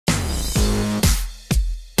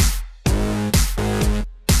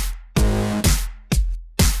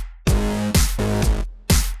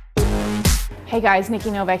Hey guys,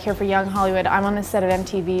 Nikki Novak here for Young Hollywood. I'm on the set of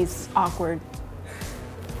MTV's Awkward.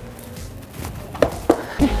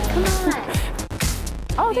 Come on.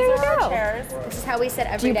 Oh, there you go. Chairs. This is how we sit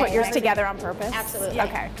every day. Do you put yours together on purpose? Absolutely. Yeah.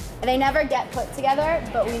 Okay. They never get put together,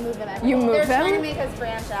 but we move them every day. You move They're them? trying to make us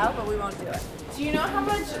branch out, but we won't do it. Do you know how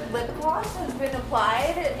much lip gloss has been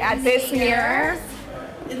applied At this mirror?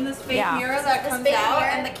 In this fake Yeah. mirror that comes fake out,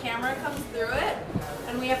 mirror. and the camera comes through it,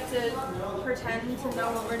 and we have to pretend to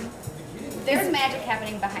know what we're. There's magic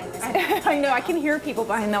happening behind this. I know, I can hear people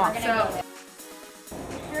behind the wall. So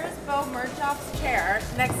here's Beau Mirchoff's chair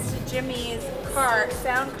next to Jimmy's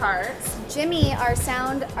sound cart. Jimmy, our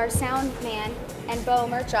sound man, and Beau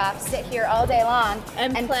Mirchoff sit here all day long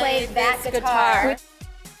and play that guitar.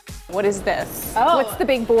 What is this? Oh, what's the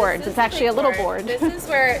big board? It's actually a little board. This is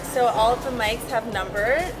where, so all of the mics have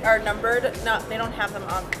numbered. No, they don't have them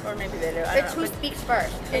on, or maybe they do. I don't It's know. who speaks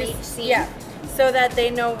first in each scene. Yeah, so that they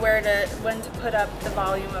know when to put up the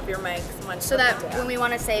volume of your mics and when to So put that them down. when we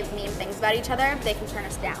want to say mean things about each other, they can turn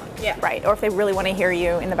us down. Yeah. Right, or if they really want to hear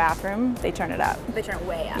you in the bathroom, they turn it up. They turn it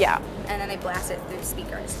way up. Yeah. And then they blast it through the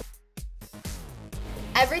speakers.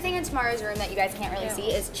 Everything in tomorrow's room that you guys can't really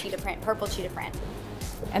see is cheetah print, purple cheetah print.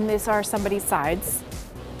 And these are somebody's sides.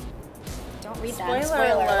 Don't read that. Spoiler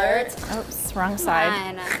alert. Oops, wrong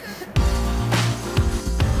side.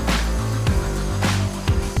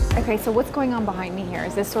 Okay, so what's going on behind me here?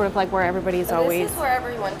 Is this sort of like where everybody's always... This is where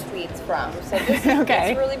everyone tweets from. So this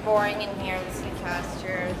Okay. it's really boring in here. This is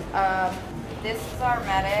casters. This is our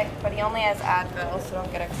medic, but he only has Advil, so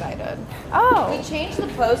don't get excited. Oh. We change the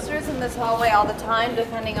posters in this hallway all the time,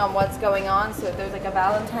 depending on what's going on. So if there's like a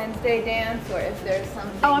Valentine's Day dance, or if there's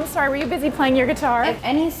something. Oh, I'm sorry, were you busy playing your guitar? If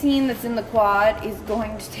any scene that's in the quad is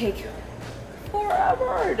going to take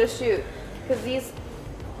forever to shoot, because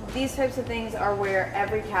these types of things are where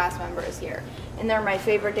every cast member is here. And they're my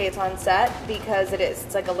favorite dates on set because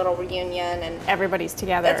it's like a little reunion, and Everybody's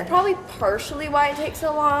together. that's probably partially why it takes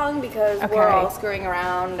so long, because Okay. we're all screwing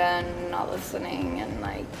around and not listening and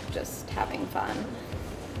like just having fun.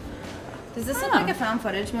 Does this look like a found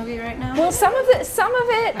footage movie right now? Well, some of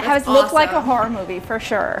it has looked like a awesome. horror movie, for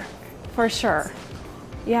sure. For sure.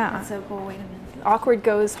 Yeah. That's so cool. Wait a minute. Awkward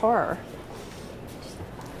goes horror.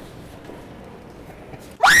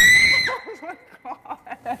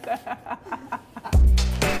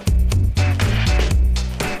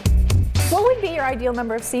 What would be your ideal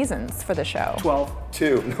number of seasons for the show? 12.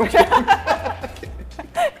 2. No,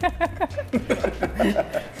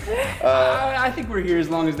 I think we're here as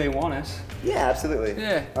long as they want us. yeah, absolutely.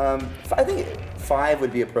 Yeah. I think 5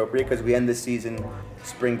 would be appropriate because we end this season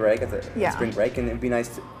spring break spring break, and it'd be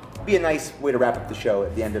a nice way to wrap up the show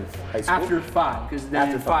at the end of high school. After 5, because then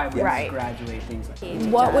After in 5 we Right. graduate, things like that.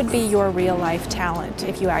 What would be your real life talent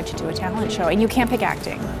if you actually do a talent show? And you can't pick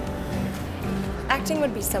acting. Acting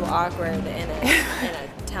would be so awkward in a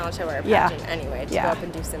talent show or a Yeah. pageant anyway, to Yeah. go up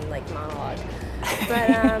and do some like monologue. But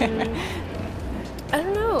I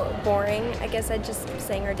don't know, boring. I guess I'd just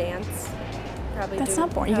sing or dance. Probably That's do,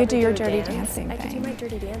 not boring. You could do your probably dirty a dance. dancing I could do thing. my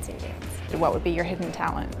dirty dancing dance. What would be your hidden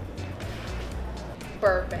talent?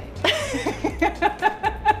 Burping.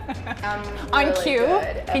 On really cue?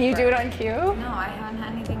 good at Can you do it burping. on cue? No, I haven't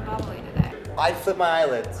had anything bubbly today. I'd flip my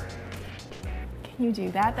eyelids. Can you do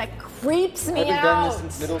that? That creeps me I've been out. done this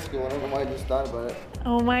since middle school. I don't know why I just thought about it.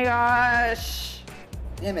 Oh my gosh.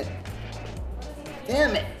 Damn it.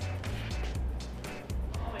 Damn it.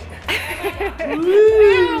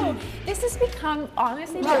 Wow. This has become,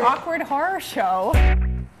 honestly, an awkward horror show.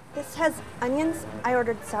 This has onions. I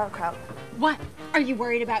ordered sauerkraut. What? Are you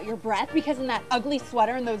worried about your breath? Because in that ugly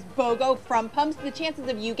sweater and those BOGO front pumps, the chances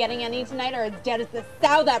of you getting any tonight are as dead as the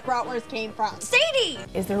sow that bratwurst came from. Sadie!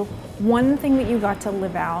 Is there one thing that you got to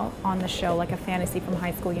live out on the show, like a fantasy from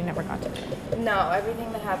high school you never got to do? No,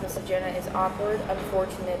 everything that happens to Jenna is awkward,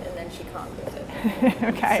 unfortunate, and then she conquers it.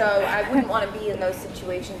 Okay. So I wouldn't want to be in those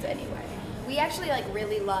situations anyway. We actually like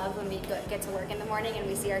really love when we get to work in the morning and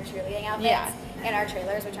we see our cheerleading outfits in our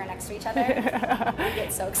trailers, which are next to each other. We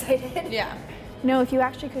get so excited. Yeah. No, if you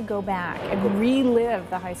actually could go back and relive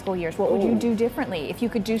the high school years, what would you do differently if you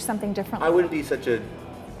could do something differently? I wouldn't be such an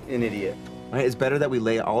idiot. Right, it's better that we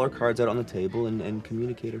lay all our cards out on the table and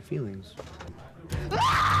communicate our feelings.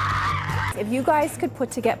 If you guys could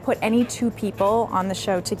put any 2 people on the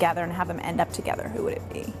show together and have them end up together, who would it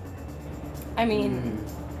be? I mean,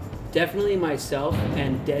 Definitely myself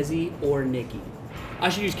and Desi or Nikki. I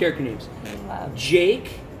should use character names.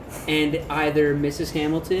 Jake and either Mrs.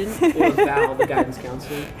 Hamilton or Val, the guidance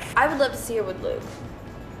counselor. I would love to see her with Luke.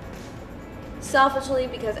 Selfishly,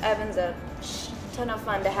 because Evan's a ton of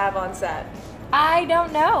fun to have on set. I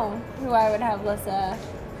don't know who I would have Lissa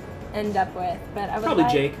end up with, but I would Probably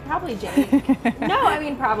like, Jake. Probably Jake. No, I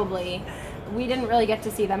mean probably. We didn't really get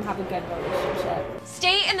to see them have a good relationship.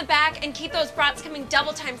 Stay in the back and keep those brats coming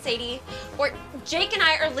double time, Sadie, or Jake and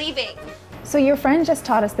I are leaving. So your friend just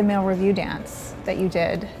taught us the male review dance that you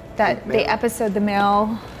did. That the episode, the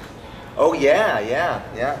male. Oh yeah.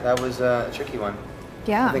 That was a tricky one.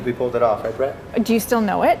 Yeah. I think we pulled it off, right, Brett? Do you still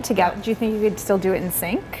know it together? Do you think you could still do it in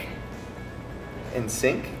sync? In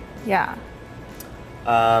sync? Yeah.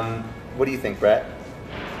 What do you think, Brett?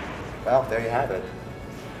 Well, there you have it.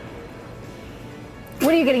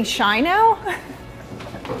 What, are you getting shy now?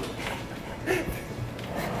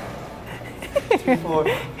 2, 4.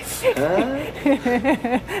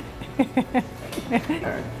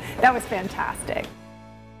 That was fantastic.